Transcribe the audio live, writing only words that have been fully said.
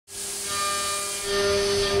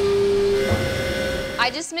I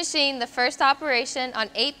just machined the first operation on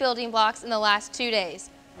 8 building blocks in the last 2 days.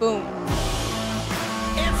 Boom.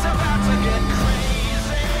 It's about to get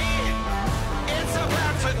crazy. It's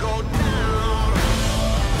about to go down.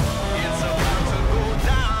 It's about to go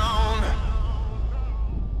down.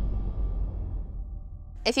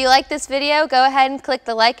 If you like this video, go ahead and click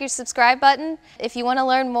the like or subscribe button. If you want to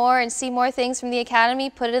learn more and see more things from the Academy,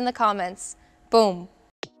 put it in the comments. Boom.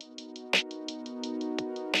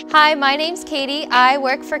 Hi, my name's Katie. I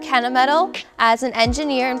work for Kennametal as an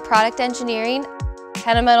engineer in product engineering.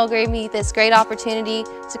 Kennametal gave me this great opportunity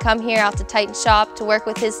to come here out to Titan's shop to work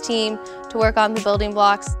with his team to work on the building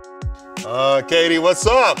blocks. Katie, what's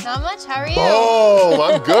up? Not much, how are you? Oh,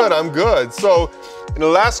 I'm good, I'm good. So, in the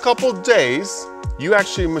last couple of days, you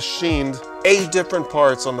actually machined 8 different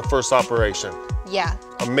parts on the first operation. Yeah.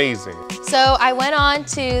 Amazing. So I went on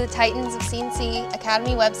to the Titans of CNC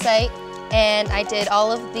Academy website and I did all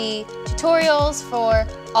of the tutorials for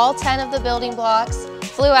all 10 of the building blocks,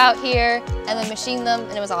 flew out here and then machined them,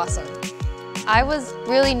 and it was awesome. I was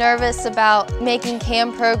really nervous about making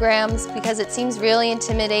CAM programs because it seems really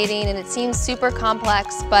intimidating and it seems super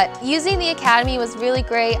complex, but using the Academy was really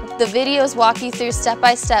great. The videos walk you through step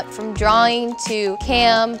by step from drawing to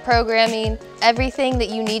CAM, programming, everything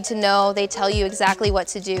that you need to know. They tell you exactly what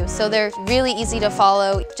to do. So they're really easy to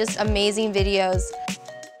follow, just amazing videos.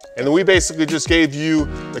 And then we basically just gave you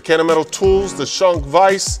the Kennametal tools, the shrunk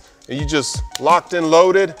vise, and you just locked and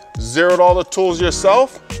loaded, zeroed all the tools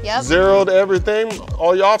yourself. Yep. Zeroed everything,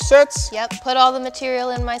 all your offsets. Yep, put all the material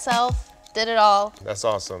in myself, did it all. That's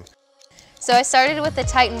awesome. So I started with the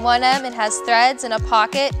Titan 1M. It has threads and a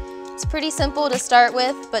pocket. It's pretty simple to start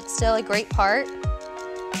with, but still a great part.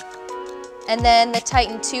 And then the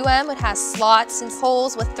Titan 2M, it has slots and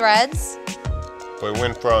holes with threads. So it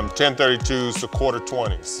went from 1032s to quarter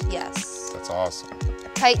 20s. Yes. That's awesome.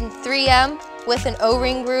 Titan 3M with an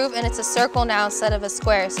O-ring groove, and it's a circle now instead of a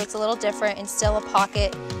square, so it's a little different and still a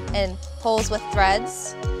pocket and holes with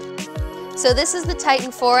threads. So this is the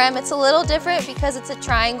Titan 4M. It's a little different because it's a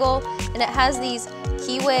triangle and it has these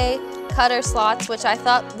keyway cutter slots, which I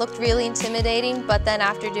thought looked really intimidating, but then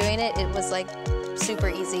after doing it, it was like super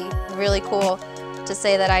easy, really cool to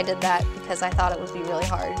say that I did that because I thought it would be really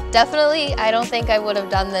hard. Definitely, I don't think I would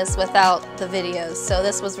have done this without the videos, so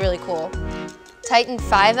this was really cool. Titan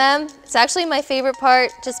 5M, it's actually my favorite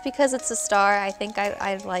part just because it's a star. I think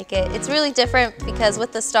I like it. It's really different because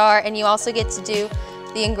with the star, and you also get to do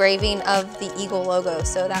the engraving of the Eagle logo,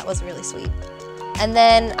 so that was really sweet. And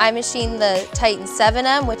then I machined the Titan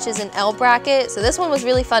 7M, which is an L bracket. So this one was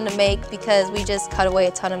really fun to make because we just cut away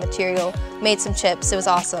a ton of material, made some chips. It was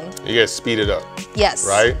awesome. You guys speed it up. Yes.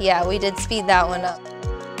 Right? Yeah, we did speed that one up.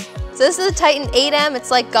 So this is the Titan 8M.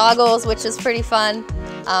 It's like goggles, which is pretty fun.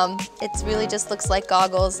 It really just looks like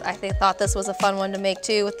goggles. I thought this was a fun one to make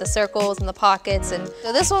too, with the circles and the pockets. And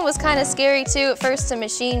so this one was kind of scary too at first to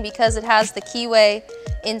machine because it has the keyway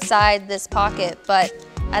inside this pocket, but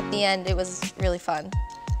at the end it was really fun.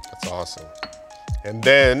 That's awesome. And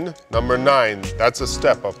then number 9, that's a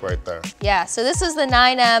step up right there. Yeah, so this is the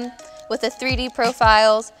 9M with the 3D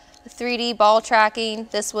profiles, the 3D ball tracking.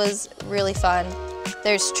 This was really fun.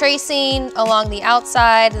 There's tracing along the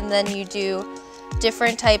outside, and then you do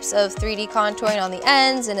different types of 3D contouring on the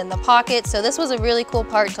ends and in the pocket. So this was a really cool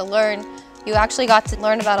part to learn. You actually got to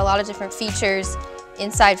learn about a lot of different features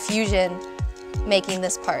inside Fusion making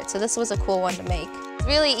this part. So this was a cool one to make. It's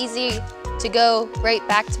really easy to go right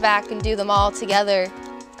back to back and do them all together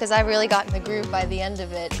because I really got in the groove by the end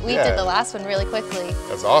of it. We did the last one really quickly.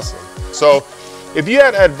 That's awesome. So if you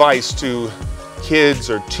had advice to kids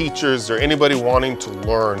or teachers or anybody wanting to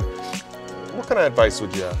learn, what kind of advice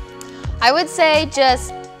would you have? I would say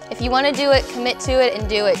just, if you want to do it, commit to it and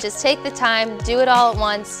do it. Just take the time, do it all at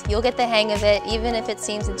once. You'll get the hang of it. Even if it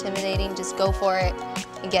seems intimidating, just go for it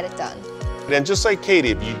and get it done. And just like Katie,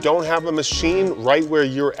 if you don't have a machine right where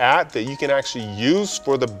you're at that you can actually use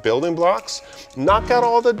for the building blocks, knock out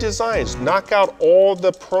all the designs, knock out all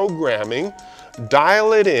the programming,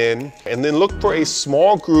 dial it in, and then look for a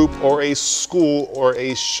small group or a school or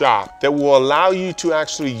a shop that will allow you to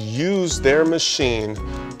actually use their machine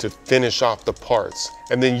to finish off the parts.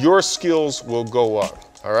 And then your skills will go up.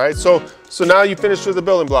 All right, so now you finished with the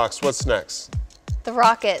building blocks. What's next? The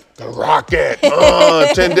rocket. The rocket.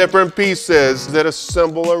 10 different pieces that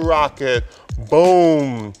assemble a rocket.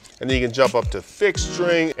 Boom. And then you can jump up to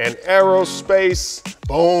fixturing and aerospace.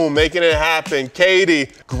 Boom, making it happen.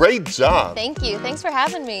 Katie, great job. Thank you. Thanks for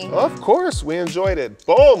having me. Of course, we enjoyed it.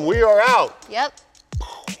 Boom, we are out. Yep.